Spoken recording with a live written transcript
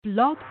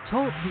Blog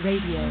Talk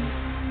Radio.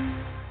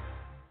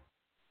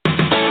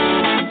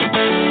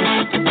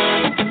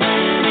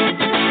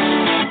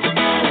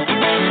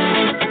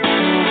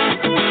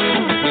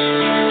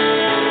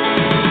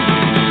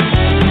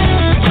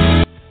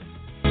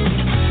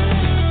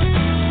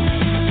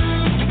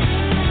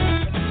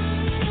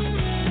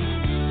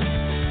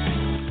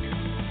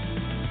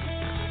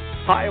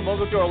 Hi, and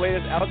welcome to our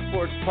latest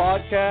Outsports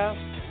podcast.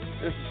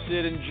 This is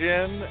Sid and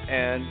Jim,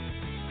 and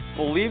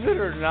believe it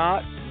or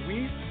not,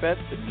 we spent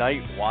the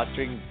night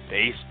watching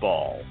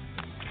baseball.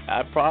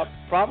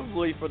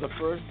 Probably for the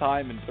first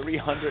time in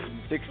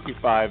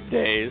 365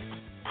 days.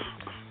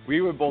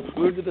 We were both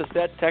glued to the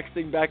set,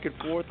 texting back and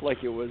forth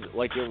like it was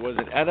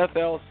an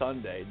NFL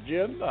Sunday.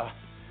 Jim,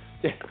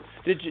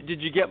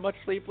 did you get much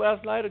sleep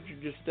last night, or did you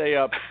just stay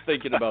up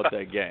thinking about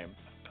that game?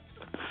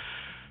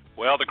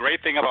 Well, the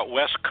great thing about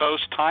West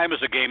Coast time is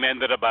the game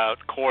ended about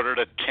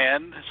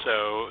 9:45, so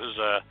it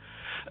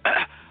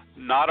was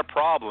not a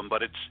problem.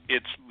 But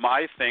it's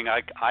my thing.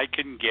 I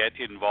can get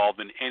involved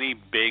in any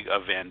big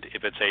event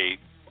if it's a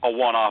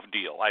one-off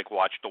deal. I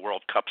watched the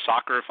World Cup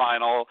soccer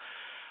final.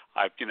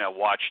 I've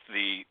watched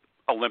the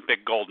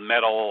Olympic gold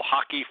medal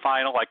hockey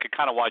final. I could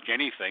kind of watch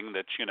anything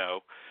that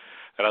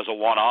that has a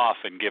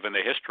one-off. And given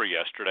the history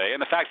yesterday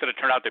and the fact that it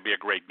turned out to be a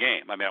great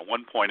game. I mean, at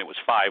one point it was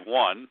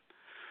 5-1.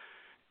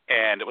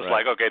 And it was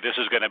right. like, okay, this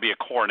is going to be a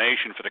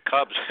coronation for the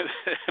Cubs.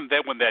 And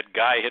then when that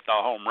guy hit the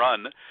home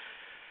run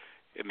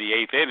in the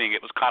eighth inning,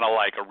 it was kind of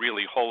like a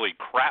really holy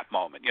crap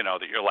moment,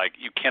 that you're like,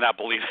 you cannot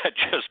believe that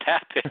just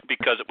happened,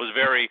 because it was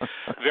very,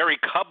 very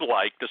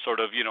Cub-like to sort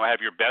of,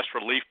 have your best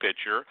relief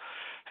pitcher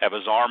have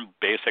his arm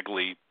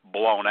basically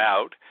blown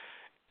out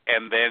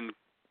and then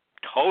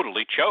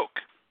totally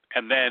choke.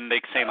 And then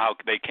they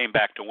came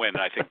back to win.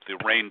 And I think the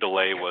rain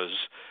delay was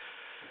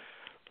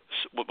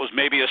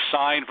maybe a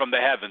sign from the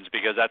heavens,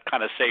 because that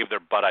kind of saved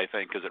their butt, I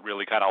think, because it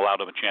really kind of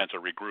allowed them a chance to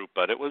regroup.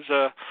 But it was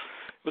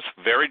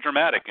very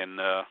dramatic, and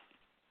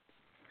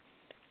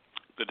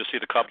good to see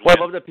the Cubs win.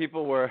 I love that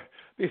people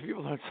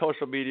on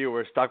social media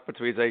were stuck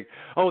between saying,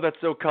 "Oh, that's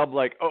so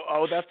Cub-like,"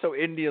 "Oh, that's so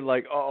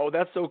Indian-like," "Oh,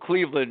 that's so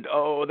Cleveland,"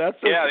 "Oh, that's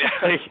so..." Yeah.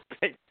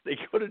 They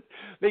couldn't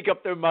make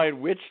up their mind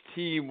which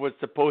team was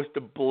supposed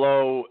to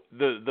blow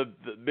the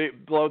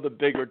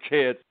bigger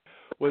chance.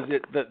 Was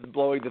it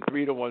blowing the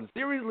 3-1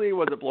 series lead?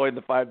 Was it blowing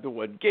the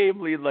 5-1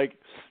 game lead? Like,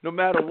 no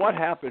matter what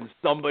happened,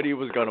 somebody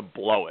was going to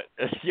blow it.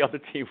 The other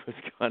team was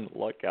going to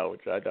luck out,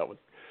 which I thought was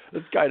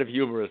kind of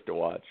humorous to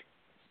watch.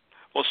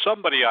 Well,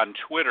 somebody on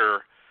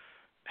Twitter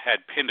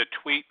had pinned a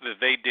tweet that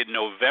they did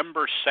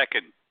November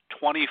 2nd,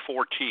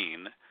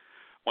 2014,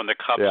 when the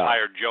Cubs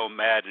hired Joe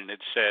Maddon. It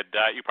said,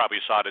 you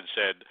probably saw it, it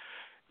said,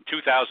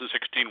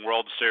 2016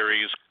 World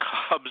Series,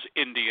 Cubs,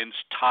 Indians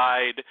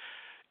tied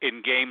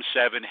in Game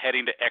 7,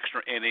 heading to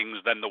extra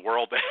innings, then the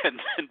world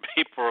ends, and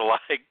people were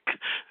like,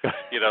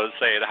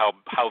 saying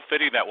how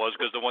fitting that was,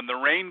 because when the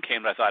rain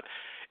came, I thought,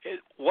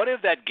 what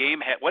if that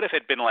game what if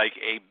it had been like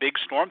a big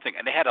storm thing,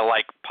 and they had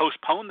to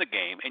postpone the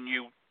game, and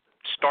you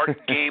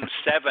start Game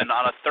 7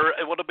 on a third?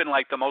 It would have been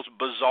like the most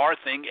bizarre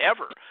thing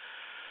ever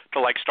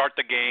to start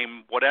the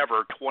game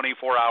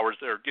 24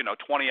 hours or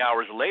 20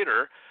 hours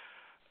later.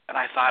 And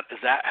I thought,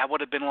 it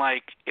would have been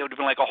like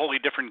a wholly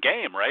different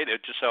game, right?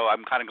 So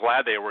I'm kind of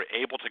glad they were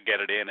able to get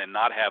it in and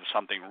not have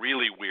something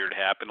really weird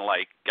happen,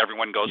 like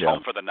everyone goes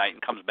home for the night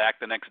and comes back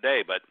the next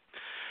day. But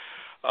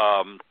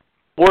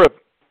or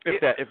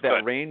if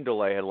that rain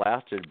delay had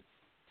lasted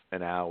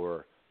an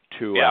hour,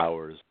 2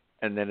 hours,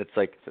 and then it's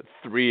like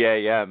 3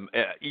 a.m.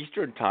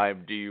 Eastern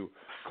time, do you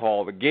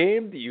call the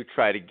game? Do you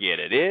try to get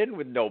it in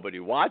with nobody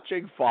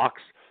watching?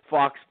 Fox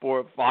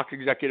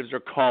executives are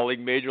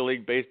calling Major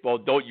League Baseball,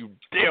 don't you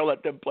dare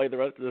let them play the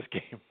rest of this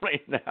game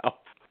right now.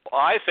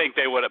 Well, I think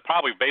they would have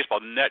probably baseball.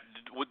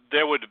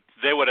 They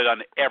would have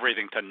done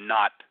everything to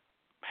not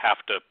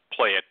have to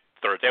play it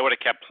third. They would have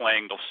kept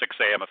playing till 6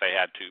 a.m. if they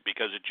had to,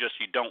 because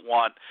you don't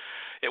want.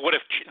 It would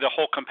have, the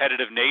whole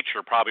competitive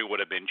nature probably would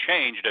have been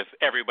changed if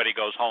everybody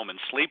goes home and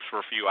sleeps for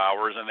a few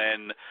hours, and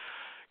then.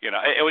 It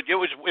was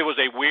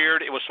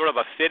sort of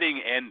a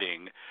fitting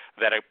ending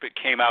that it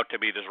came out to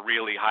be this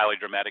really highly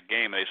dramatic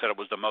game. They said it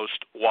was the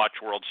most watched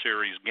World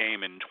Series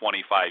game in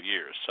 25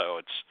 years. So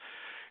it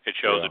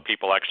shows that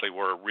people actually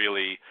were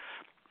really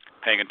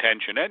paying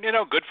attention. And,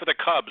 good for the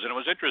Cubs. And it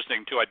was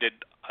interesting, too. I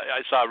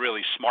saw a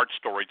really smart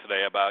story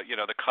today about,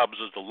 the Cubs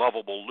as the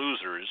lovable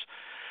losers.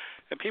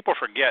 And people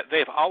forget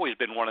they've always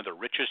been one of the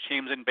richest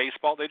teams in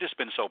baseball. They've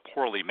just been so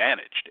poorly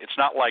managed. It's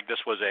not like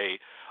this was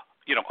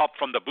up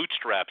from the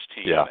bootstraps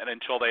team, and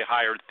until they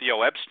hired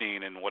Theo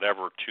Epstein in 5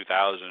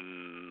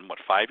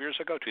 years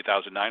ago,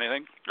 2009, I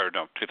think, or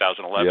no,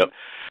 2011. Yep.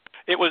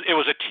 It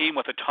was a team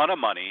with a ton of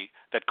money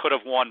that could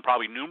have won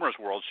probably numerous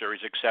World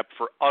Series, except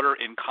for utter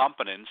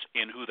incompetence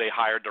in who they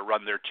hired to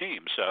run their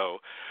team.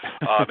 So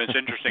it's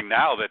interesting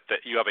now that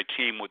you have a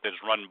team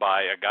that's run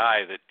by a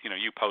guy that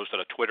you posted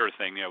a Twitter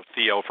thing,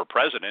 Theo for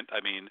president. I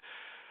mean.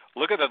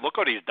 Look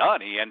what he's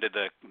done. He ended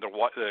the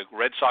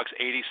Red Sox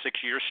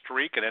 86-year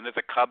streak and ended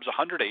the Cubs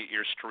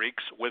 108-year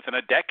streaks within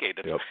a decade.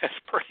 That's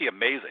pretty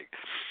amazing.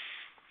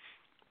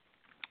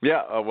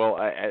 Yeah, well,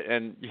 I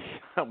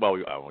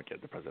won't get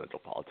into presidential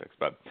politics,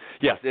 but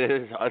yes,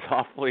 it's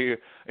awfully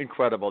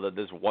incredible that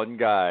this one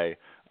guy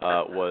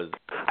was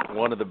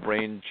one of the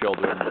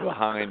brainchildren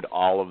behind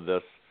all of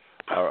this,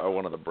 or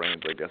one of the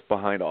brains, I guess,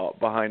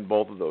 behind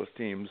both of those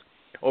teams,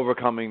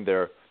 overcoming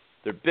their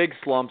big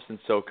slumps. And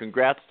so,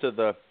 congrats to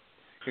the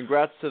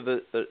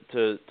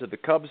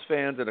Cubs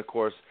fans, and of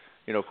course,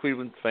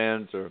 Cleveland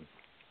fans are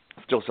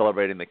still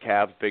celebrating the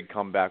Cavs' big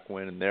comeback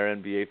win in their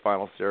NBA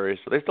Final Series.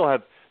 So they still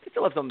have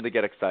something to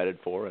get excited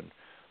for, and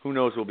who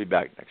knows, we'll be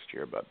back next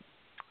year. But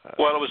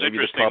well, it was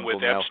interesting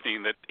with now.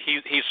 Epstein that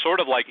he's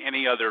sort of like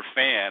any other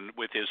fan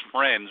with his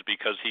friends,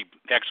 because he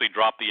actually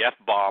dropped the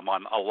F-bomb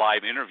on a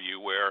live interview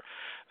where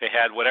they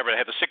had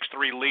the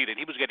 6-3 lead, and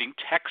he was getting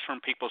texts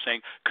from people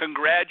saying,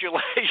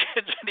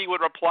 "Congratulations," and he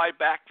would reply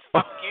back,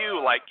 "Fuck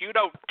you," like, you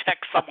don't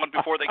text someone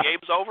before the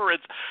game's over.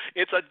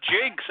 It's a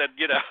jinx, and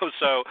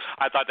so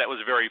I thought that was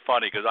very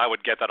funny, because I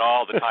would get that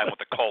all the time with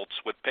the Colts,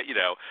 with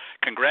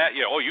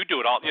oh, you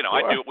do it all,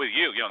 I do it with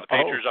you. The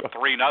Patriots up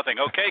 3-0.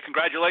 Okay,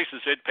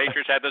 congratulations, Sid.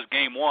 Patriots had this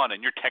game won,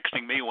 and you're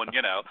texting me when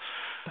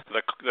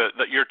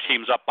your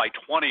team's up by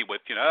 20 with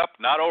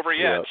not over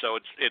yet. Yeah. So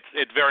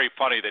it's very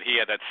funny that he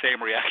had that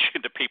same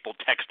reaction to people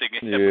texting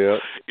him,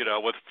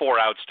 with 4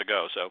 outs to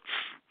go. So,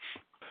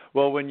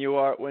 well, when you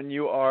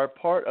are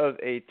part of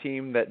a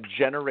team that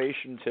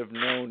generations have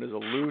known as a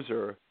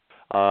loser,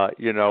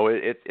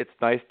 it's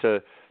nice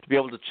to be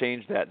able to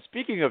change that.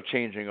 Speaking of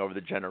changing over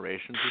the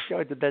generations, you see how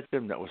I did that,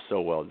 Jim? That was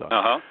so well done.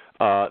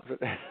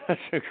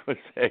 That's a good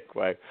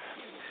segue.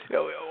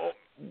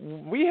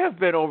 We have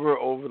been over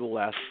the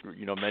last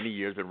many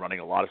years been running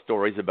a lot of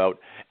stories about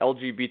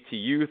LGBT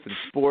youth and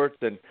sports,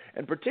 and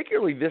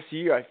particularly this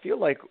year I feel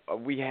like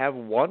we have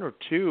 1 or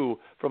 2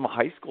 from a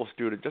high school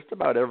student just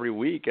about every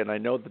week, and I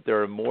know that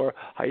there are more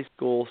high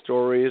school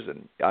stories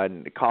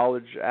and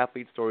college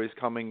athlete stories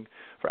coming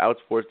for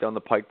Outsports down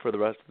the pike for the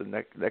rest of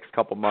the next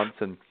couple months.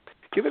 And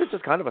given it's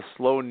just kind of a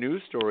slow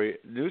news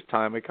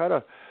time, I kind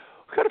of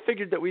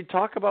figured that we'd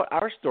talk about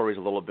our stories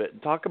a little bit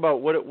and talk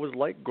about what it was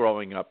like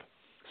growing up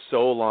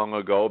so long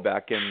ago,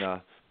 back in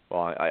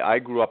I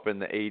grew up in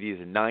the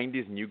 80s and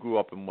 90s, and you grew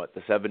up in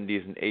the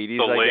 70s and 80s.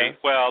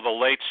 The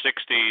late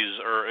 60s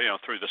or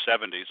through the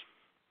 70s.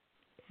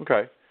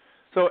 Okay,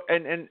 so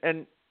and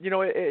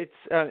it's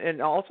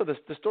and also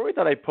the story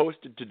that I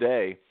posted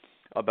today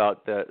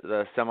about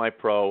the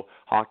semi-pro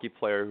hockey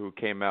player who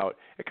came out,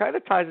 it kind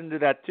of ties into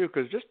that too,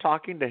 because just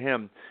talking to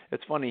him,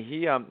 it's funny.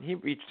 He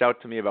reached out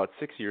to me about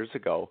 6 years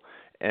ago,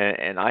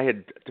 and I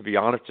had, to be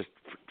honest, just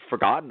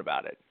forgotten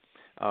about it.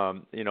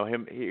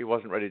 He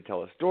wasn't ready to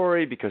tell a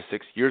story because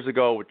 6 years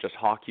ago, with just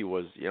hockey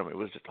was, it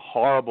was just a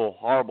horrible,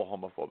 horrible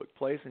homophobic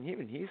place. And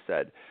even he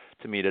said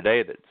to me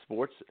today that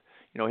sports,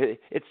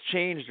 it's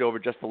changed over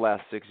just the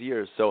last 6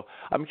 years. So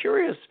I'm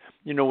curious,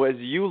 as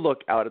you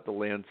look out at the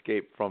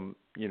landscape from,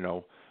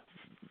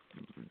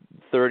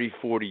 30,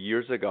 40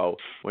 years ago,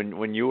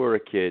 when you were a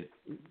kid,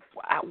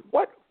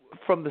 what,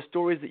 from the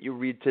stories that you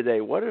read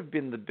today, what have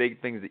been the big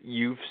things that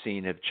you've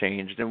seen have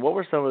changed, and what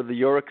were some of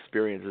your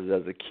experiences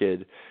as a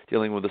kid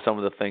dealing with some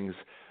of the things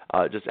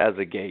just as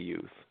a gay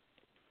youth?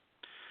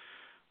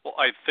 Well,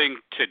 I think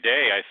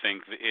today,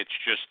 it's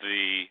just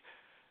the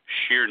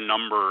sheer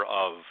number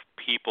of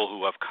people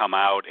who have come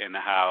out, and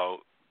how,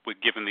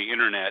 given the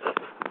internet,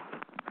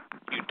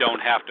 you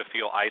don't have to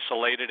feel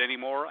isolated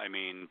anymore. I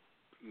mean,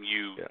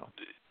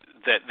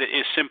 that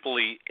is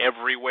simply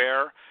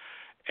everywhere.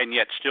 And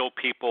yet still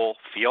people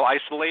feel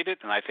isolated,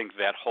 and I think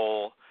that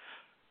whole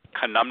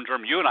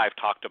conundrum, you and I have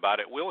talked about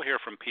it, we'll hear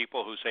from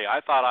people who say, I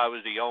thought I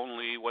was the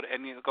only one,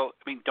 and you go,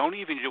 don't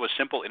even do a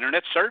simple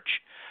internet search,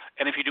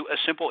 and if you do a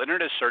simple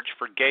internet search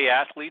for gay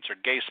athletes or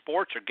gay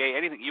sports or gay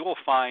anything, you will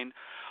find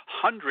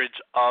hundreds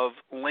of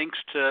links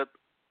to,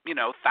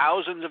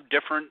 thousands of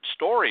different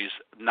stories,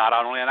 not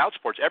only on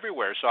Outsports,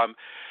 everywhere. So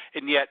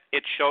and yet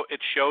it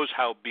shows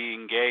how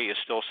being gay is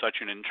still such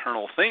an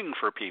internal thing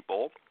for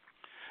people.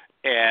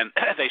 And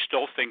they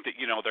still think that,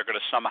 they're going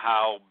to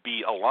somehow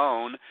be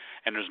alone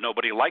and there's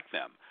nobody like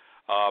them.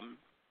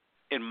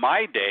 In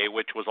my day,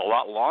 which was a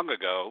lot long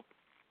ago,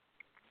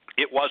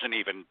 it wasn't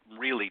even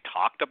really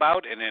talked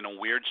about. And in a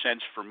weird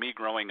sense, for me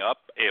growing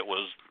up, it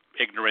was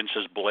ignorance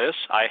is bliss.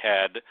 I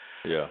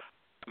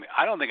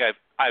don't think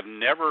I've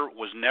never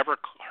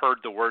heard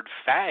the word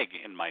fag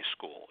in my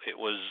school. It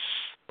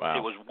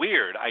was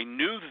weird. I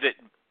knew that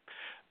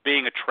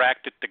being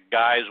attracted to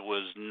guys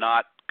was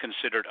not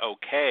considered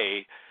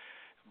okay,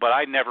 but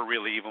I never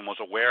really even was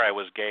aware I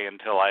was gay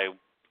until I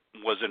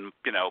was in,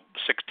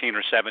 16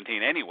 or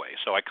 17 anyway.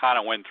 So I kind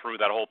of went through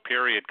that whole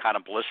period kind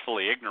of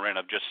blissfully ignorant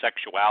of just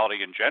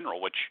sexuality in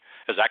general, which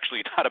is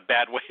actually not a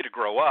bad way to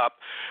grow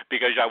up,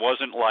 because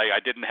I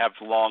didn't have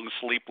long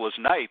sleepless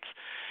nights.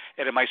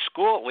 And in my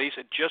school, at least,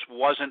 it just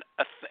wasn't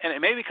and it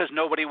may be because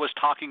nobody was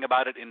talking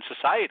about it in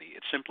society.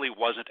 It simply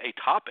wasn't a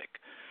topic.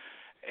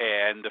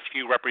 And the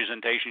few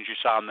representations you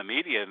saw in the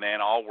media,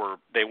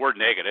 they were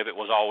negative. It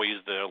was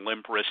always the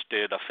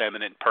limp-wristed,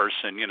 effeminate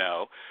person,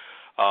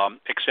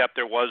 Except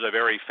there was a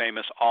very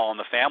famous All in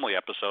the Family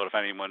episode. If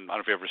anyone, I don't know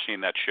if you've ever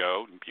seen that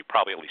show. You've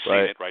probably at least seen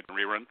it, right? In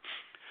rerun,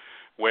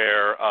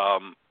 where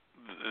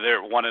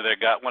one of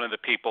the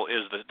people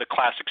is the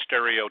classic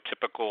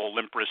stereotypical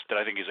limperist that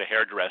I think is a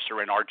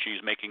hairdresser, and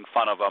Archie's making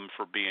fun of him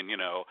for being,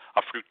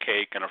 a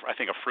fruitcake and I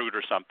think a fruit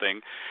or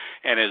something,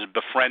 and has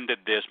befriended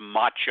this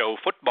macho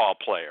football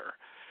player,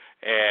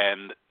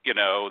 and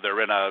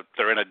they're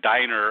in a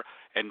diner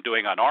and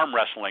doing an arm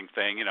wrestling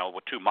thing,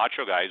 what two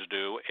macho guys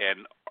do,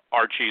 and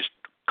Archie's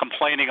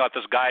complaining about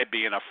this guy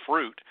being a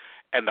fruit.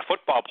 And the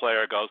football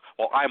player goes,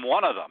 well, I'm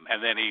one of them.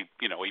 And then he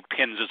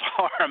pins his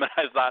arm. And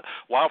I thought,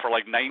 wow, for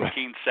like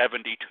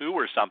 1972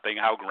 or something,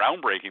 how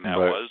groundbreaking that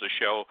was to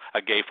show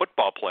a gay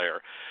football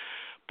player.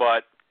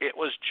 But it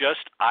was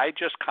I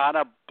just kind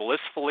of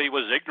blissfully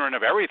was ignorant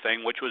of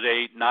everything, which was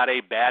not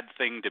a bad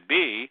thing to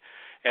be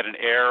at an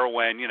era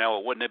when,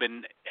 it wouldn't have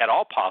been at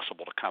all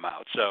possible to come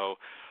out. So,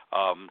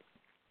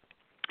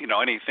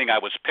 anything I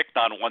was picked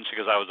on once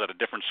because I was at a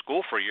different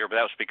school for a year, but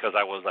that was because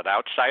I was an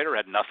outsider,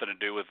 had nothing to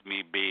do with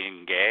me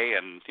being gay,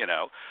 and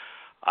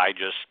I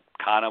just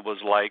kind of was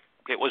like,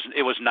 it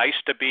was nice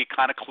to be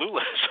kind of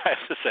clueless, I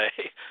have to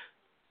say.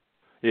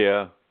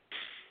 Yeah.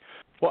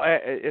 Well,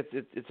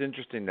 it's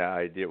interesting, that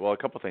idea. Well, a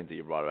couple of things that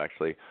you brought up,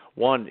 actually.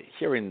 One,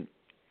 hearing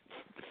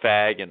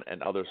fag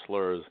and other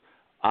slurs,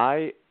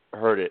 I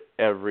heard it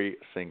every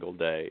single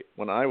day.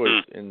 When I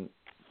was in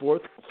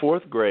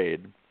fourth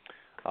grade,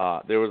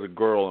 there was a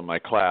girl in my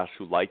class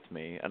who liked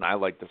me, and I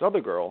liked this other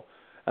girl,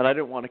 and I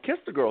didn't want to kiss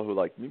the girl who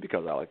liked me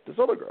because I liked this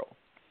other girl.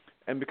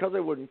 And because I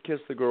wouldn't kiss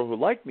the girl who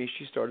liked me,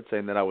 she started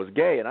saying that I was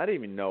gay, and I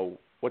didn't even know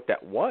what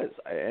that was.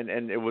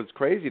 And it was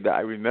crazy that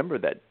I remember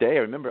that day.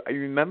 I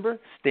remember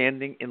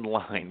standing in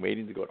line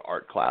waiting to go to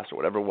art class or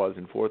whatever it was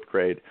in fourth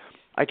grade.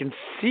 I can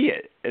see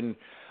it, and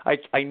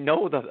I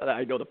know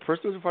the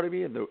person who was in front of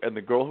me and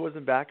the girl who was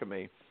in back of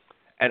me,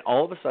 and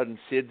all of a sudden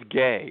Sid's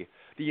gay.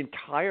 The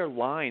entire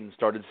line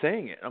started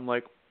saying it. I'm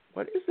like,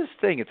 what is this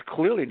thing? It's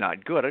clearly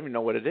not good. I don't even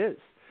know what it is.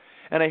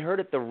 And I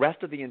heard it the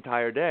rest of the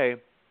entire day.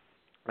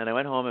 And I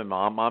went home, and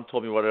mom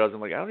told me what it was.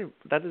 I'm like,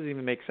 that doesn't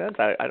even make sense.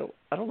 I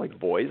don't like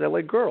boys. I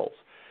like girls.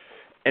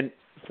 And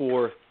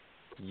for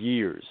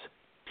years,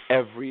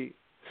 every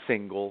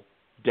single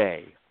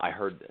day, I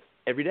heard this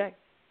every day,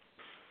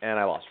 and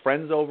I lost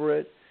friends over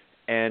it.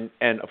 And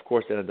of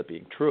course, it ended up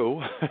being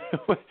true.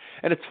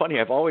 And it's funny.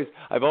 I've always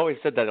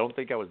said that I don't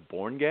think I was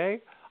born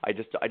gay. I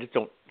just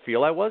don't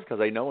feel I was, because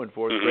I know in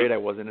fourth grade I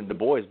wasn't into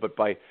boys, but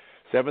by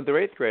 7th or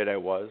 8th grade I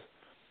was.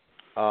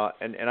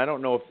 And I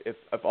don't know if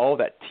all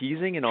that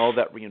teasing and all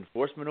that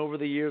reinforcement over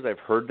the years, I've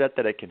heard that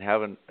it can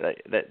have that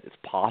it's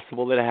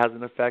possible that it has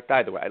an effect.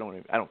 Either way, I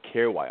don't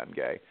care why I'm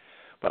gay,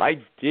 but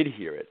I did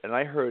hear it, and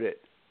I heard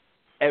it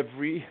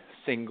every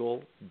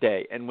single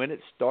day. And when it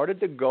started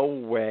to go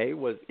away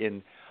was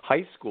in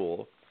high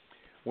school,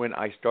 when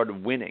I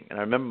started winning. And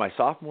I remember my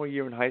sophomore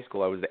year in high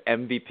school, I was the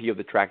MVP of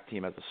the track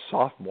team as a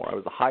sophomore. I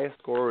was the highest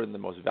scorer and the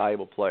most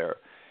valuable player.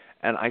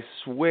 And I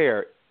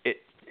swear it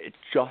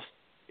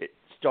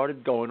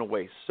started going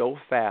away so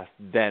fast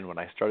then when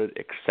I started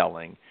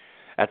excelling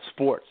at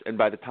sports. And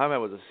by the time I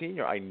was a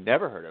senior, I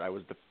never heard it. I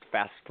was the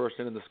fastest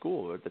person in the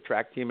school, the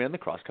track team and the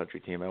cross-country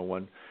team. I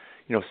won,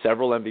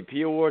 several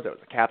MVP awards. I was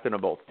the captain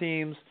of both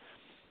teams.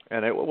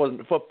 And it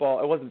wasn't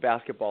football, it wasn't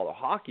basketball or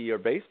hockey or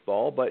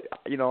baseball, but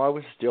I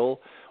was still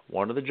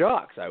one of the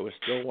jocks. I was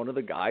still one of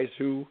the guys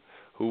who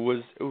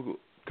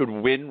could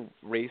win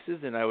races,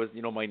 and I was,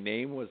 my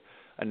name was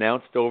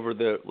announced over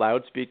the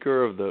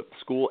loudspeaker of the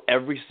school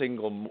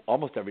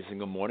almost every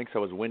single morning. So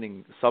I was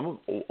winning some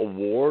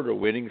award or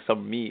winning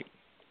some meet,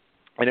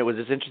 and it was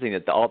just interesting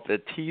that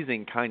the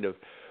teasing kind of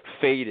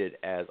faded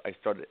as I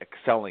started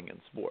excelling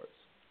in sports.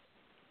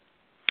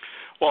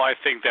 Well, I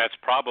think that's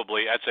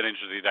an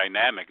interesting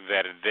dynamic,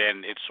 that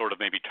then it sort of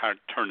maybe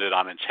turned it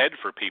on its head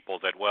for people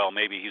that, well,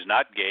 maybe he's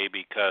not gay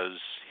because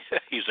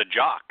he's a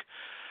jock,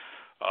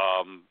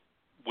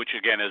 which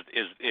again is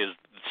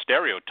the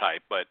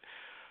stereotype. But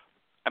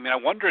I mean, I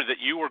wonder that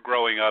you were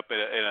growing up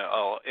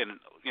in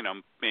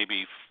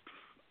maybe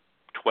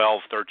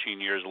 12,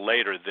 13 years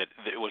later, that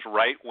it was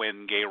right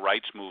when gay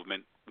rights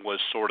movement was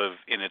sort of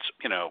in its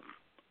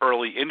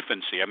early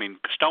infancy. I mean,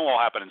 Stonewall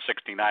happened in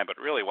 '69, but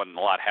really wasn't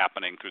a lot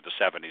happening through the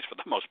 '70s for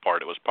the most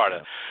part. It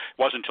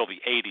wasn't until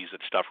the '80s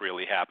that stuff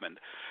really happened.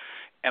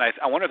 And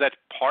I wonder if that's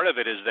part of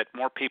it, is that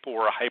more people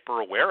were hyper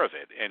aware of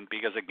it. And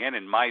because again,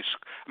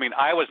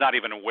 I was not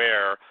even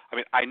aware. I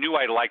mean, I knew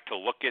I liked to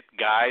look at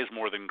guys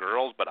more than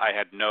girls, but I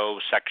had no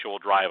sexual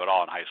drive at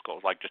all in high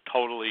school. Like, just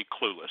totally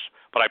clueless.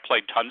 But I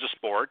played tons of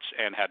sports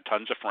and had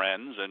tons of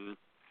friends, and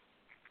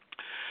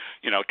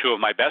two of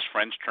my best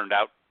friends turned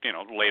out,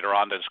 later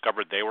on,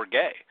 discovered they were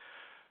gay.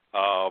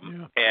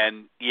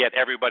 And yet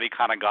everybody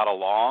kind of got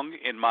along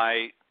in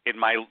my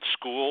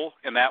school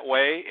in that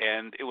way,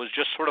 and it was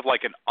just sort of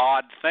like an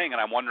odd thing.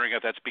 And I'm wondering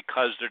if that's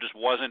because there just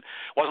wasn't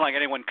like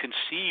anyone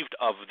conceived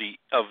of the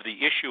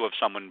issue of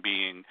someone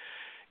being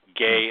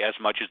gay as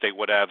much as they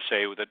would have,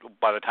 say, that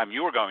by the time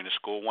you were going to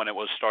school, when it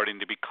was starting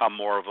to become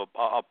more of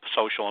a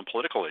social and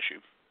political issue.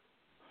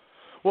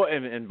 Well,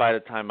 and by the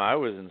time I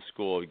was in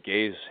school,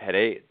 gays had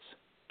AIDS,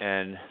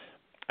 and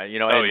I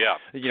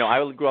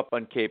grew up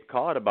on Cape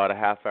Cod, about a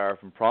half hour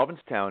from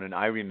Provincetown, and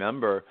I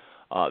remember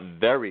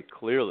very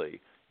clearly.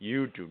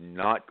 You do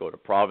not go to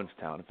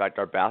Provincetown. In fact,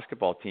 our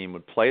basketball team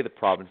would play the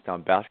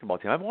Provincetown basketball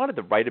team. I've wanted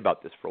to write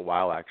about this for a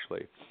while,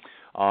 actually.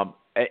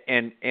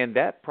 And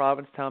that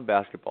Provincetown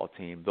basketball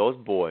team, those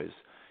boys,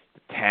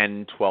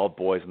 10, 12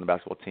 boys on the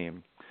basketball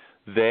team,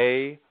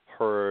 they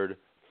heard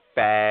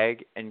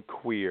fag and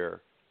queer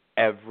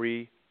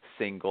every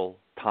single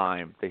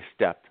time they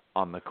stepped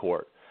on the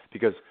court,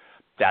 because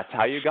that's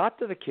how you got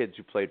to the kids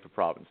who played for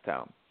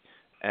Provincetown.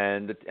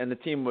 And the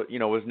team,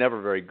 was never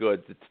very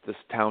good. This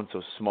town's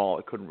so small,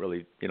 it couldn't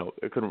really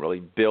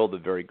build a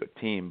very good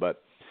team.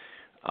 But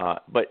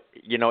it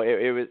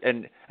was,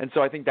 and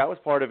so I think that was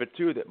part of it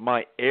too. That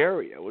my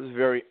area was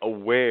very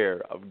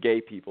aware of gay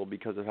people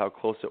because of how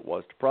close it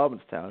was to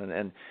Provincetown.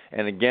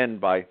 And again,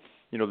 by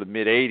the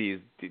mid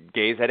 '80s,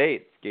 gays had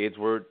AIDS.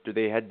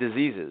 They had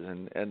diseases,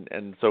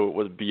 and so it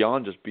was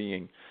beyond just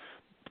being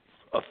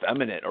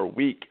effeminate or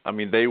weak. I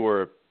mean, they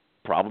were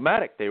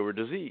problematic. They were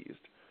diseased.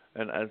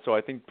 And so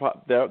I think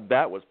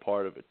that was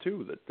part of it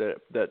too.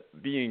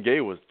 That being gay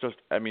was just,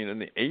 in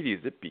the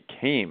 '80s it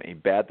became a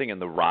bad thing,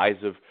 and the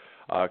rise of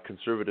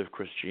conservative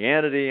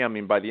Christianity.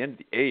 By the end of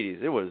the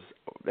 '80s,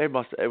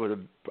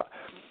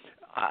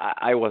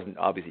 I wasn't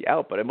obviously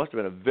out, but it must have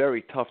been a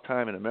very tough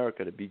time in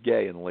America to be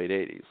gay in the late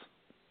 '80s.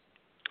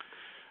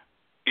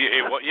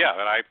 And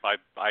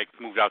I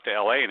moved out to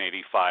LA in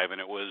 '85,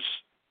 and it was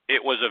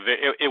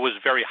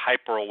very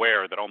hyper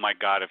aware that, oh my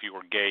God, if you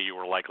were gay, you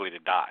were likely to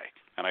die.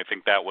 And I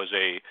think that was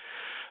the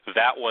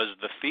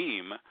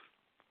theme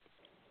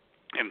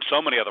in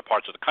so many other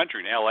parts of the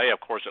country. In LA, of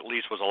course, at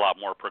least was a lot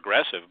more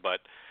progressive.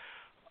 But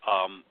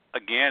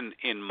again,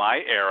 in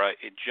my era,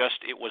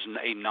 it was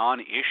a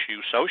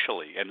non-issue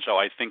socially, and so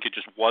I think it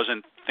just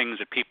wasn't things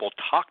that people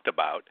talked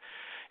about.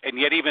 And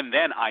yet, even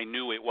then, I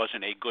knew it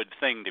wasn't a good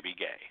thing to be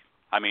gay.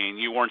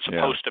 You weren't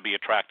supposed to be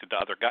attracted to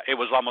other guys. It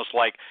was almost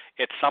like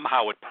it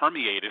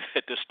permeated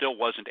that this still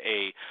wasn't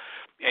a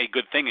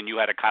good thing, and you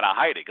had to kind of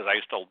hide it. Because I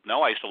used to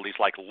at least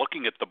like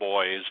looking at the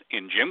boys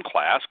in gym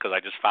class because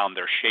I just found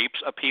their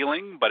shapes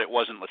appealing, but it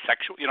wasn't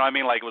sexual. You know what I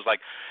mean? Like it was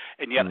like,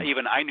 and yet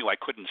even I knew I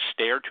couldn't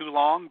stare too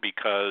long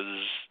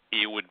because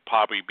it would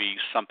probably be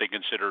something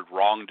considered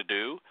wrong to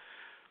do.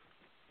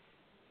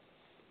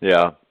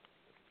 Yeah,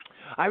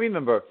 I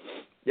remember.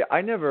 Yeah,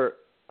 I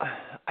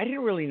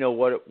didn't really know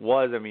what it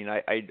was.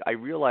 I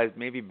realized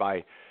maybe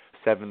by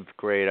 7th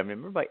grade. I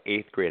remember by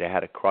 8th grade I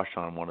had a crush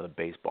on one of the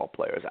baseball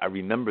players. I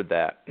remember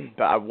that.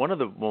 But one of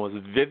the most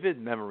vivid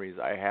memories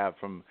I have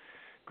from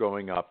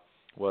growing up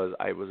was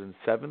I was in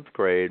 7th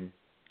grade,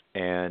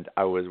 and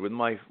I was with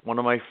one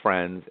of my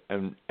friends,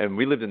 and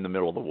we lived in the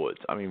middle of the woods.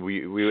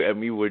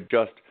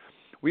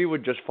 We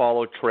would just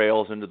follow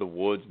trails into the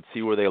woods and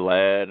see where they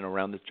led, and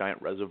around this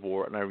giant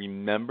reservoir. And I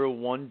remember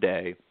one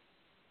day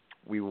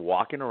we were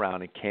walking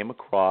around and came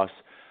across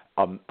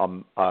a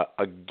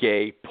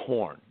gay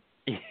porn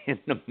in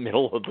the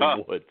middle of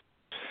the woods.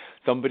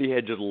 Somebody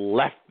had just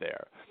left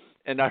there.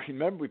 And I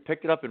remember we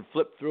picked it up and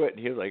flipped through it,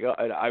 and he was like,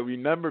 and I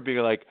remember being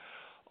like,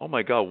 oh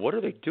my God, what are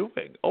they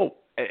doing? Oh,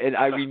 and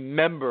I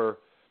remember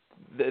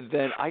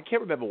then I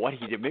can't remember what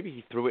he did. Maybe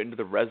he threw it into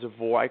the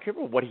reservoir. I can't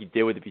remember what he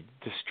did with it. He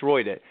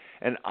destroyed it.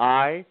 And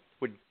I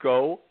would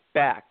go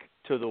back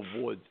to the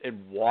woods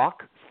and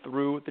walk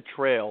through the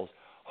trails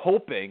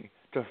hoping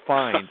to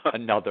find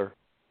another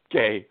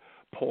gay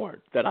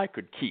porn that I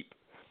could keep.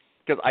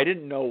 Because I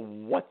didn't know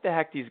what the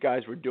heck these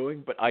guys were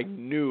doing, but I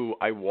knew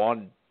I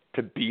wanted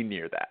to be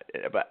near that.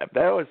 But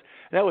that was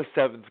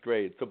 7th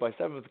grade. So by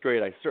 7th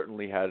grade, I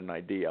certainly had an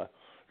idea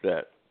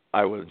that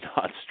I was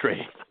not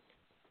straight.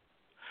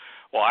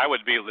 Well, I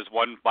would be this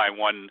one by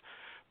one.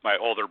 My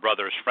older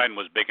brother's friend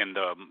was big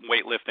into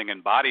weightlifting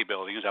and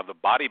bodybuilding. He used to have the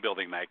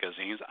bodybuilding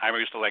magazines. I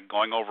used to like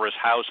going over his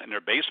house in their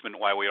basement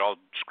while we were all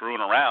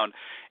screwing around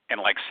and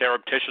like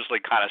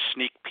surreptitiously kind of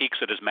sneak peeks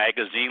at his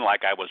magazine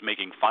like I was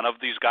making fun of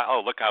these guys.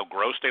 Oh, look how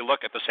gross they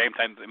look. At the same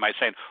time, am I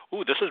saying,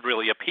 ooh, this is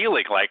really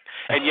appealing? Like,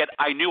 and yet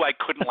I knew I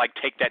couldn't like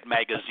take that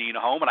magazine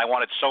home, and I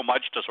wanted so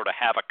much to sort of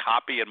have a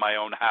copy in my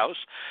own house.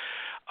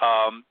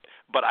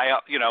 But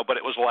but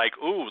it was like,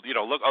 ooh,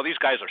 look, oh,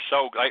 these guys are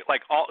so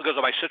like all because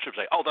my sister would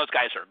say, oh, those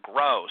guys are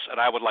gross,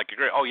 and I would like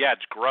agree, oh yeah,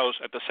 it's gross.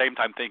 At the same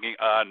time, thinking,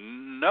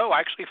 no, I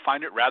actually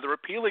find it rather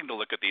appealing to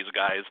look at these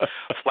guys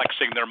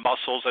flexing their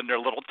muscles in their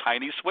little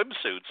tiny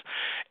swimsuits.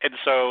 And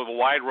so, the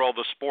Wide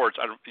World of Sports,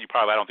 I don't think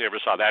you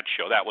ever saw that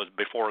show. That was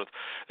before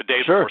the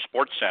days before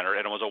Sports Center,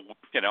 and it was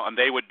and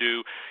they would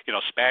do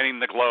Spanning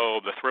the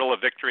Globe, The Thrill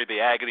of Victory, The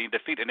Agony of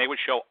Defeat, and they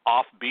would show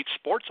offbeat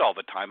sports all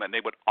the time, and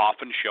they would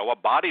often show a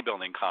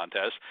bodybuilding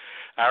contest.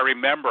 I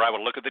remember I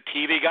would look at the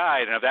TV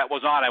guide, and if that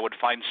was on, I would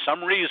find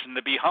some reason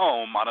to be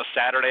home on a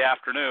Saturday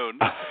afternoon.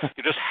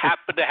 You just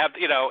happened to have,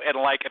 and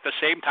like at the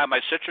same time,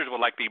 my sisters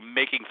would like be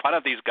making fun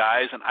of these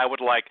guys, and I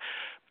would like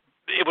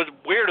it was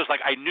weird. It was like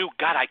I knew,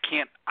 God,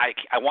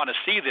 I want to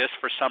see this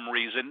for some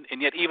reason,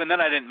 and yet even then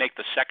I didn't make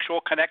the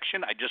sexual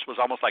connection. I just was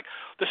almost like,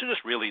 this is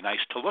just really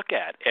nice to look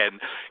at, and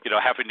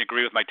having to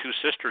agree with my two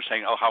sisters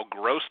saying, oh, how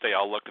gross they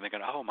all look, and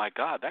thinking, oh my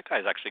God, that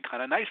guy's actually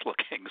kind of nice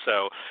looking.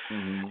 So,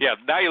 yeah,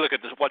 now you look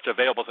at what's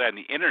available on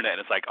the internet,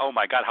 and it's like, oh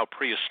my God, how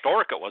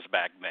prehistoric it was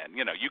back then.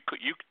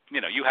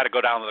 You had to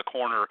go down to the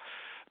corner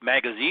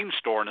magazine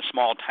store in a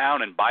small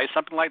town and buy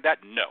something like that.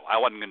 No, I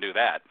wasn't going to do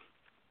that.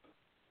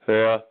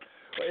 Yeah,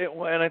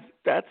 and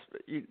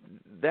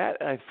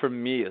that for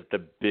me is the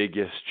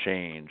biggest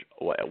change.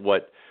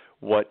 What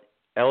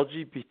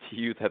LGBT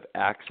youth have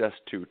access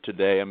to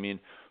today. I mean,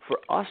 for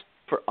us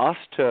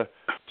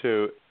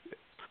to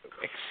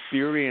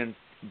experience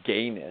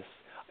gayness,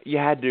 you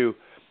had to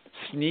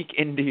sneak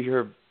into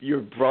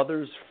your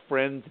brother's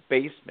friend's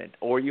basement,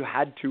 or you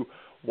had to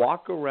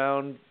walk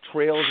around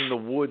trails in the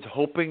woods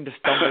hoping to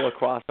stumble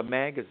across a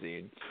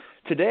magazine.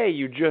 Today,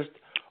 you just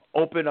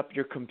open up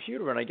your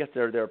computer, and I guess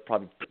there are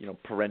probably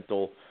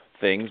parental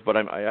things, but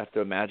I have to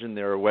imagine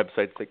there are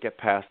websites that get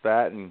past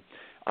that, and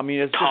I mean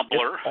it's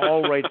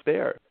all right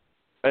there,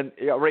 and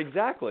yeah, right,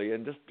 exactly,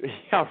 and just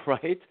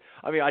right.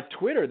 I mean, on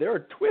Twitter, there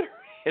are Twitter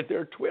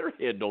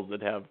handles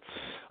that have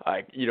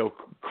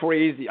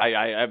crazy.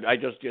 I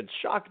just get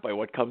shocked by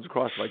what comes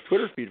across my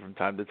Twitter feed from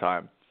time to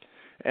time,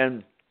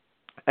 and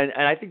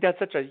I think that's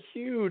such a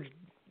huge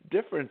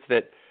difference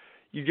that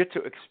you get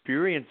to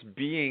experience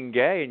being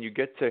gay, and you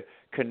get to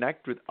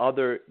connect with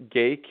other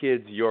gay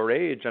kids your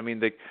age. I mean,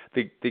 the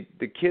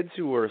kids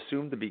who were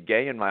assumed to be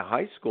gay in my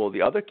high school,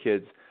 the other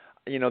kids,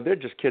 they're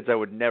just kids I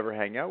would never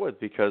hang out with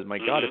because, my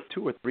God, if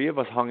 2 or 3 of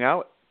us hung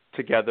out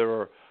together,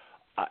 or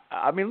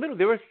I mean, literally,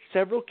 there were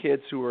several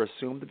kids who were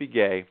assumed to be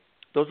gay.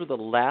 Those were the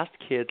last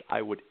kids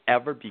I would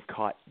ever be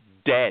caught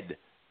dead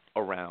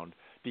around.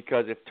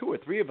 Because if 2 or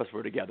 3 of us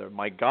were together,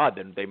 my God,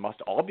 then they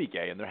must all be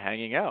gay and they're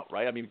hanging out,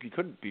 right? I mean, you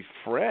couldn't be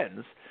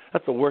friends.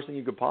 That's the worst thing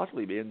you could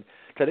possibly be. And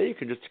today you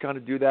can just kind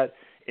of do that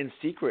in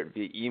secret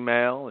via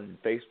email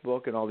and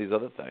Facebook and all these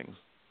other things.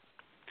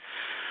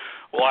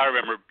 Well, I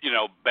remember,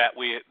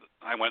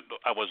 I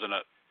was in a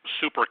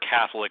super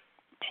Catholic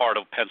part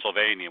of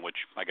Pennsylvania,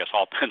 which I guess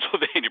all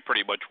Pennsylvania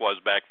pretty much was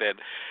back then.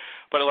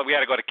 But we had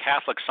to go to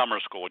Catholic summer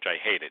school, which I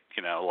hated.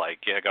 You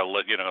go,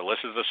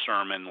 listen to the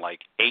sermon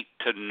 8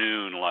 to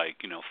noon,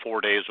 4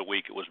 days a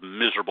week. It was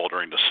miserable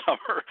during the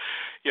summer,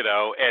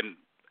 and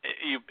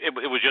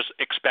it was just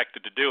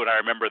expected to do it. I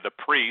remember the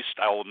priest,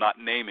 I will not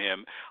name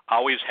him,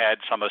 always had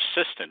some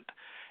assistant.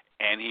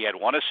 And he had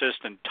one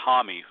assistant,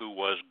 Tommy, who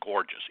was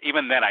gorgeous.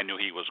 Even then, I knew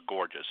he was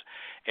gorgeous.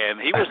 And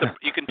he was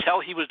you can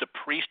tell he was the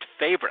priest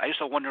favorite. I used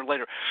to wonder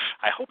later,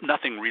 I hope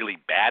nothing really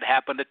bad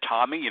happened to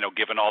Tommy,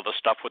 given all the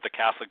stuff with the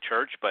Catholic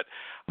Church. But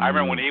I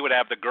remember when he would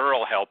have the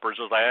girl helpers,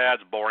 it was like,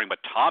 that's boring.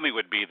 But Tommy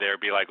would be there,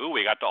 be like, ooh,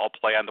 we got to all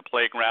play on the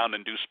playground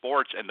and do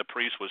sports. And the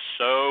priest was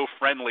so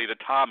friendly to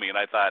Tommy. And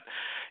I thought,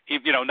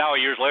 now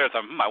years later, I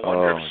thought, I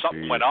wonder if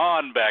something went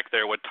on back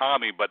there with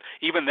Tommy. But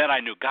even then,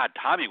 I knew, God,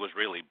 Tommy was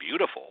really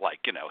beautiful.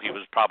 He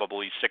was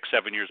probably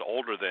 6-7 years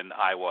older than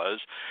I was,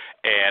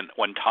 and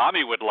when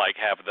Tommy would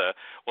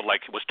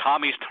it was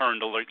Tommy's turn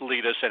to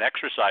lead us in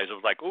exercise. It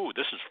was like, ooh,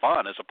 this is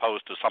fun, as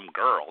opposed to some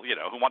girl,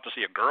 who wants to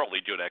see a girl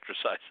lead you in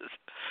exercises.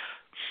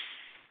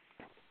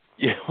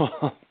 Yeah,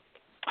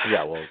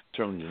 well,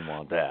 certainly didn't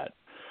want that.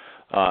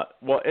 Now,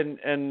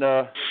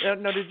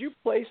 did you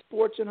play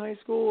sports in high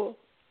school?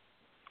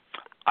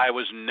 I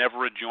was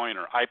never a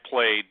joiner. I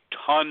played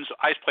tons.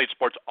 I played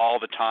sports all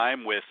the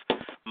time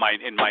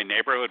in my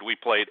neighborhood. We'd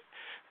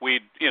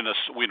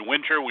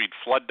winter, we'd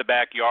flood the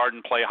backyard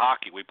and play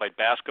hockey. We played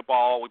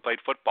basketball, we played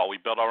football, we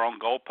built our own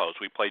goalposts,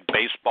 we played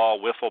baseball,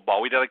 wiffle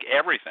ball. We did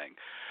everything,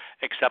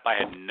 except I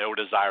had no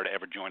desire to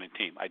ever join a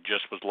team. I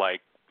just was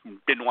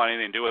didn't want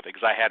anything to do with it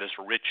because I had this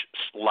rich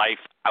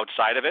life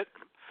outside of it,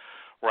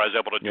 where I was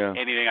able to do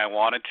anything I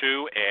wanted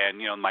to,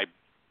 and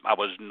I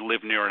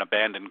lived near an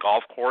abandoned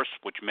golf course,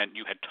 which meant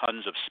you had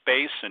tons of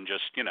space and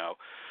just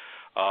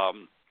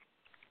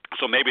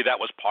so maybe that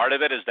was part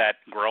of it, is that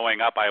growing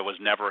up I was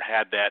never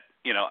had that,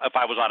 if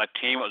I was on a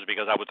team, it was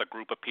because I was a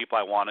group of people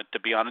I wanted to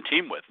be on a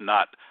team with,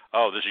 not,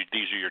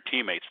 these are your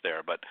teammates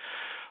there. But,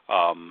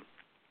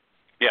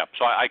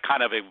 so I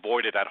kind of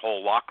avoided that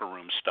whole locker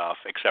room stuff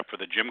except for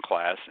the gym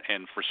class.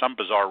 And for some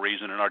bizarre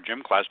reason in our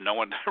gym class, no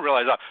one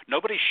realized,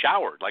 nobody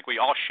showered. We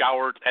all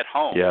showered at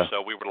home. Yeah.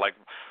 So we would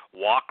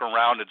walk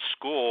around at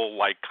school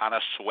kind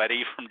of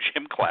sweaty from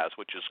gym class,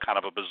 which is kind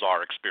of a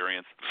bizarre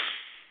experience.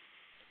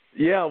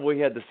 Yeah, we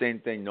had the same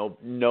thing. No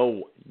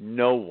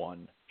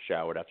one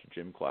showered after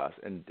gym class,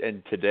 and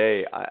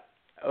today,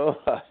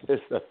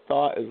 the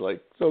thought is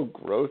so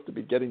gross to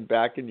be getting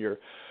back in your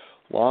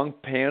long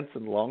pants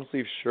and long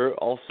sleeve shirt,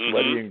 all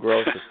sweaty and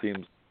gross. It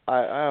seems,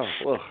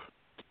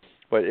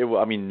 but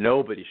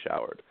nobody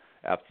showered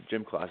after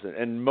gym class,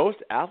 and most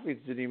athletes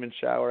didn't even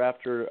shower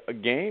after a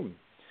game.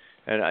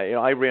 And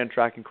I ran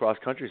track and cross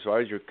country, so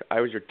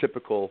I was your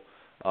typical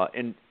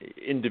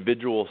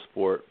individual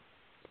sport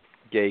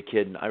gay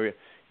kid, and I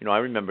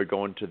remember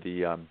going to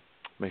the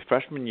my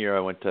freshman year.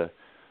 I went to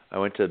I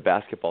went to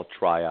basketball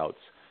tryouts,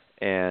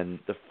 and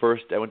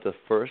I went to the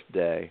first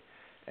day,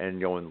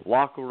 and going in the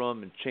locker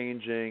room and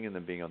changing, and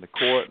then being on the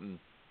court, and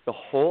the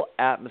whole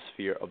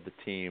atmosphere of the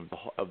team,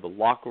 of the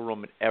locker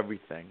room and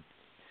everything.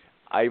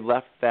 I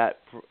left that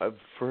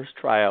first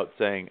tryout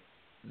saying,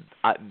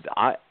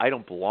 I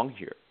don't belong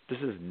here. This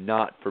is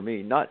not for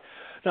me. Not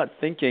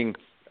thinking,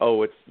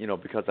 oh, it's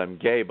because I'm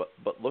gay,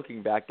 but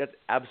looking back, that's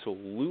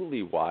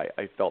absolutely why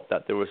I felt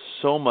that. There was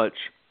so much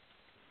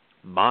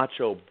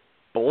macho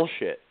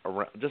bullshit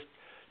around just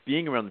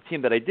being around the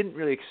team that I didn't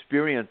really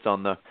experience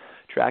on the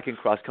track and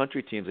cross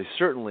country teams. I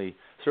certainly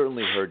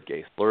heard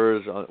gay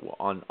slurs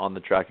on the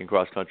track and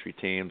cross country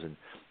teams, and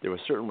there was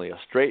certainly a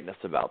straightness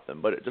about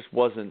them, but it just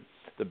wasn't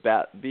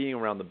being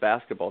around the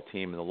basketball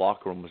team in the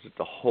locker room was just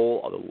a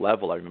whole other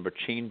level. I remember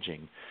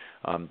changing.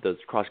 The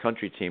cross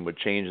country team would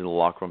change in the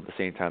locker room at the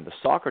same time the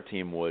soccer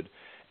team would,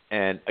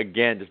 and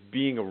again, just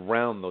being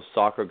around those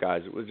soccer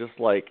guys, it was just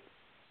like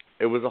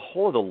it was a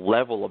whole other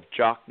level of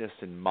jockness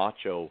and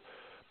macho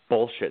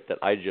bullshit that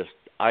I just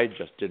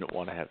didn't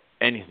want to have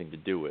anything to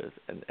do with,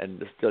 and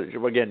just,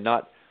 again,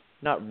 not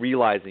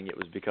realizing it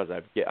was because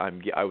I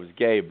was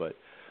gay, but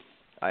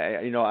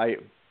I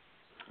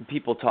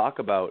people talk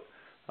about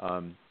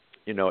the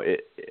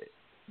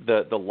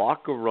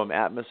locker room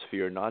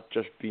atmosphere not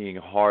just being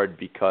hard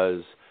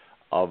because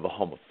of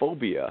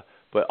homophobia,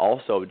 but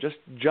also just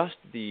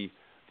the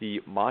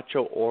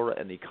macho aura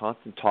and the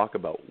constant talk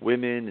about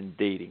women and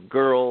dating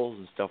girls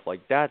and stuff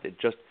like that. It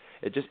just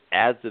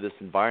adds to this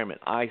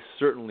environment. I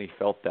certainly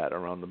felt that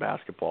around the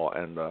basketball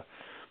and the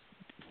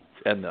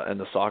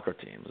soccer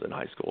teams in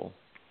high school.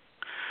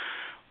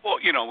 Well,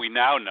 we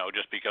now know,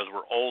 just because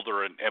we're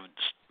older and have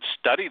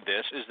studied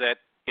this, is that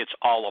it's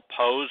all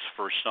opposed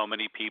for so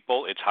many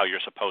people. It's how you're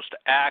supposed to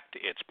act.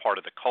 It's part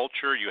of the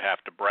culture. You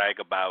have to brag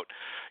about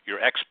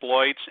your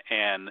exploits.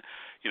 And,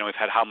 we've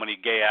had how many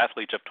gay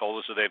athletes have told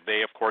us that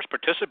they of course,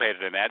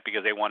 participated in that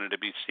because they wanted to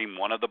be seen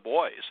one of the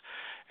boys.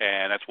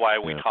 And that's why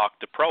we talk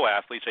to pro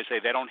athletes. They say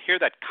they don't hear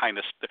that kind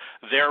of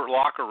their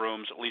locker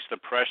rooms, at least the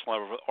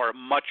professional level, are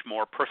much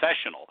more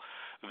professional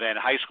than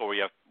high school,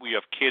 where we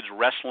have kids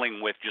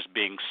wrestling with just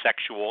being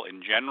sexual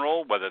in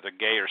general, whether they're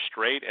gay or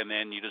straight, and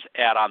then you just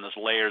add on these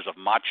layers of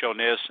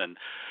macho-ness and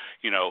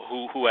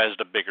who has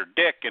the bigger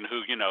dick and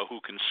who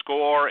can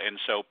score, and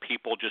so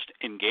people just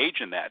engage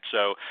in that.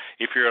 So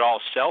if you're at all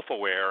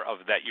self-aware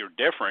of that you're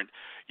different,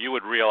 you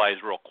would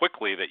realize real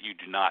quickly that you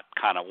do not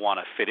kind of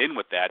want to fit in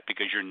with that,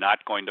 because you're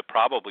not going to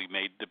probably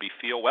made to be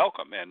feel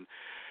welcome. And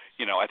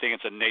I think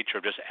it's a nature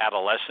of just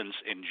adolescence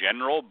in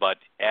general, but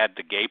add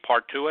the gay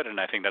part to it, and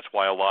I think that's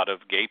why a lot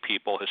of gay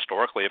people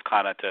historically have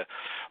kind of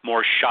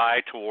more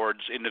shy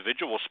towards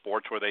individual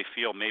sports where they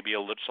feel maybe a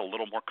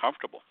little more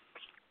comfortable.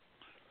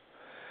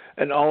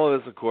 And all of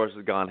this, of course,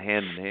 has gone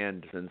hand in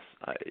hand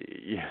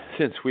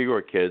since we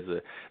were kids.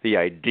 The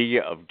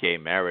idea of gay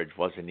marriage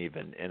wasn't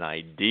even an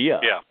idea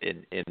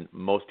in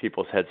most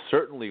people's heads,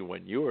 certainly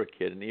when you were a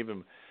kid, and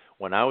even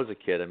when I was a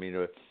kid. I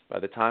mean, by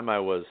the time I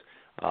was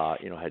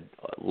had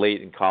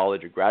late in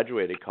college or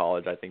graduated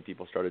college, I think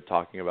people started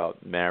talking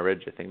about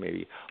marriage. I think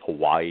maybe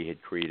Hawaii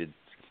had created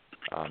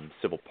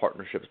civil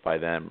partnerships by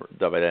then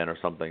or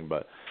something.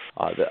 But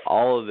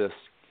all of this,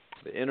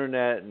 the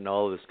internet and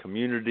all of this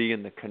community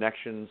and the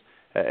connections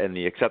and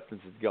the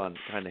acceptance has gone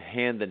kind of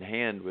hand in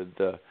hand with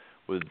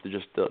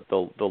just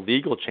the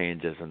legal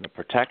changes and the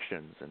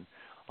protections and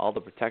all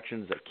the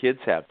protections that kids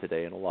have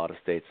today in a lot of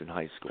states in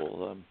high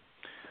school.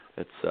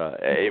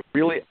 It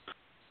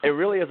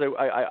really is.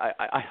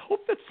 I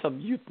hope that some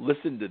youth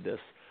listen to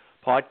this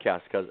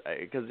podcast because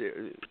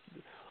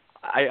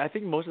I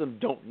think most of them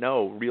don't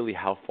know really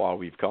how far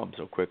we've come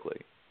so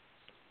quickly.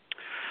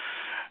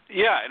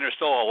 Yeah, and there's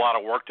still a lot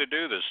of work to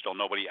do. There's still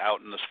nobody out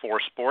in this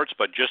for sports,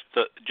 but just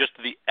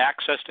the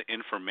access to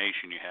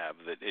information you have,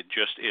 that it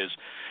just is,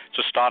 it's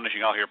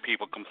astonishing. I'll hear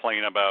people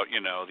complain about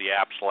the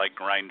apps like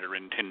Grindr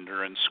and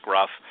Tinder and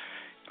Scruff,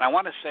 and I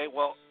want to say,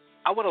 well,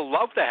 I would have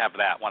loved to have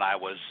that when I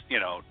was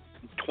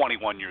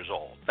 21 years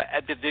old.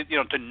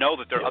 To know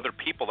that there are other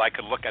people that I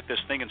could look at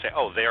this thing and say,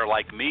 oh, they're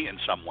like me in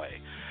some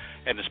way.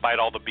 And despite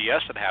all the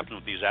BS that happens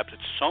with these apps,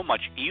 it's so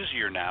much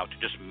easier now to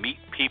just meet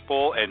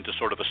people and to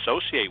sort of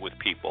associate with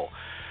people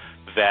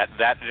that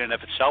in and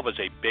of itself is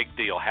a big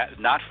deal.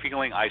 Not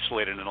feeling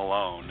isolated and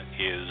alone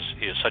is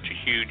such a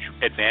huge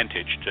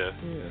advantage to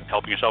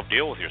helping yourself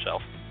deal with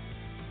yourself.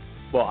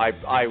 Well, if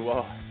I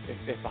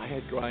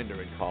had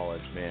Grindr in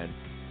college, man,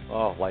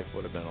 life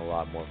would have been a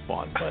lot more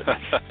fun. But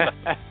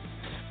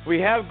we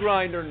have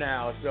Grindr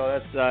now, so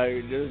that's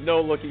there's no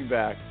looking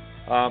back.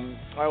 All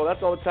right, well,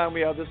 that's all the time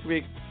we have this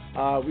week.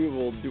 We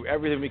will do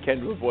everything we can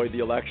to avoid the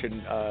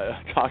election,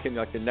 talking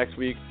like the next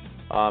week.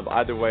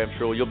 Either way, I'm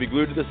sure you'll be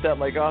glued to the set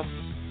like us.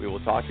 We will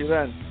talk to you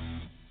then.